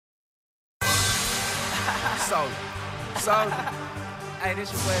Soulja. Hey,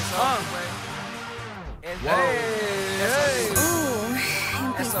 this your boy Soulja.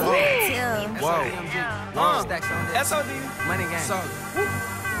 Whoa. Stacks on that. SOD. Money gang.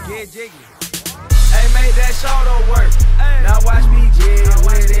 Get jiggy. Hey, made that shoulder work. Now watch me jig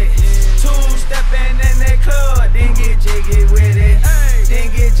with it. Two-stepping in that club, then get jiggy with it.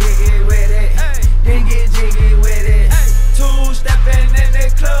 Then get jiggy with it. Then get jiggy with it. Two-stepping in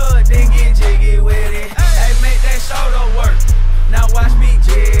that club, then get jiggy with it. Hey, make that shoulder work. Now watch me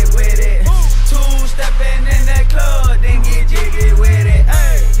jig with it. Two-stepping in that club, then get jiggy with it.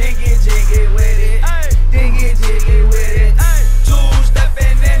 Then get jiggy with it. Then get jiggy with it.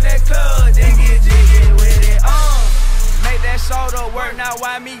 Two-stepping in that club, then get jiggy with it. Make that shoulder work. Now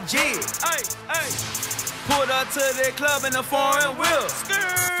why me jig? Pulled up to the club in the foreign wheel.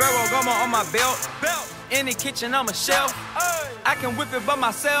 Pharaoh Goma on my belt. In the kitchen, I'm a chef. I can whip it by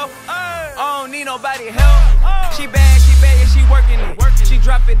myself. I don't need nobody help. She bad, yeah, she working it. She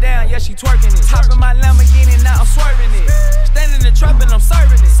drop it down, yeah, she twerking it. Hopping my Lamborghini, now I'm swerving it. Standing in the trap and I'm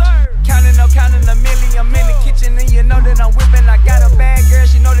serving it. Counting a million, I'm in the kitchen and you know that I'm whipping. I got a bad girl,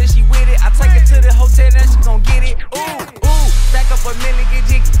 she know that she with it. I take her to the hotel, then she gon' get it. Ooh, stack up a million, get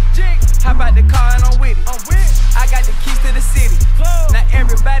jiggy. Hop out the car and I'm with it. I got the keys to the city. Now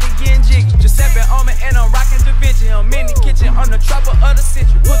everybody getting jiggy. Giuseppe on me and I'm rocking Da Vinci. I'm in the kitchen, on the trapper of the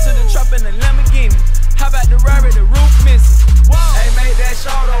city. Put to the trap in the Lamborghini. How about the Rari, the roof missing? Hey, made that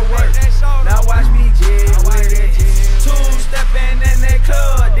shoulder work. Now watch me jig with it. Two-stepping in that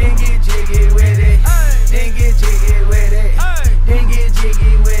club, then get jiggy with it. Then get jiggy with it. Then get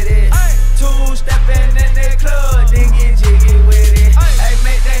jiggy with it. Two-stepping in that club, then get jiggy with it. Hey,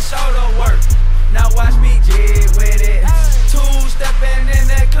 make that shoulder work. Now watch me jig with it. Two-stepping in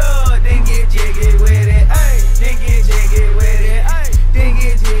that club, then get jiggy with it. Then get jiggy with it. Then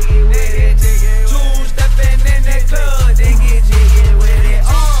get jiggy with it. Two-stepping in that club, then get jiggy with it.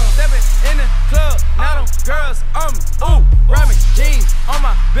 Stepping in the club, now them girls on me. Ooh, ramming jeans on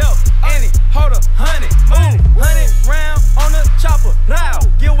my belt, and it hold 100. Ooh, 100 round on the chopper. Loud,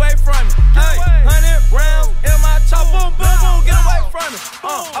 get away from me. Hey, 100 rounds in my chopper. Boom, boom, boom, get away from me.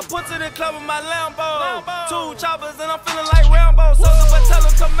 I put to the club with my Lambo. Two choppers and I'm feeling like Rambo. Soulja, but tell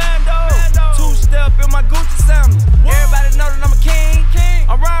them commando. Two-step in my Gucci sandals. Everybody know that I'm a king.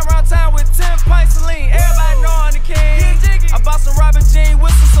 I'm riding around town with 10 pints of lean. Everybody know I'm the king. I bought some Robert Jean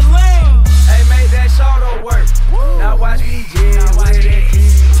with some Celine. Hey, made that shoulder work. Now watch me jig with it.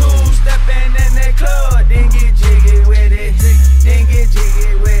 Two-stepping in that club, then get jiggy with it. Then get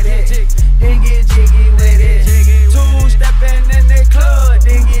jiggy with it. Then get jiggy with it. Two-stepping in that club,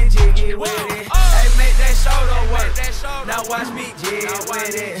 then get jiggy with it. Hey, make that shoulder work. Now watch me jig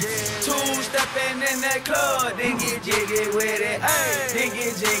with it. Two-stepping in that club, then get jiggy with it. Then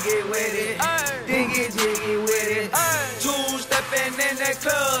get jiggy with it. Then get jiggy with it. Two-stepping in that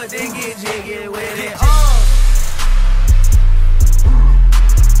club, then get jiggy with it.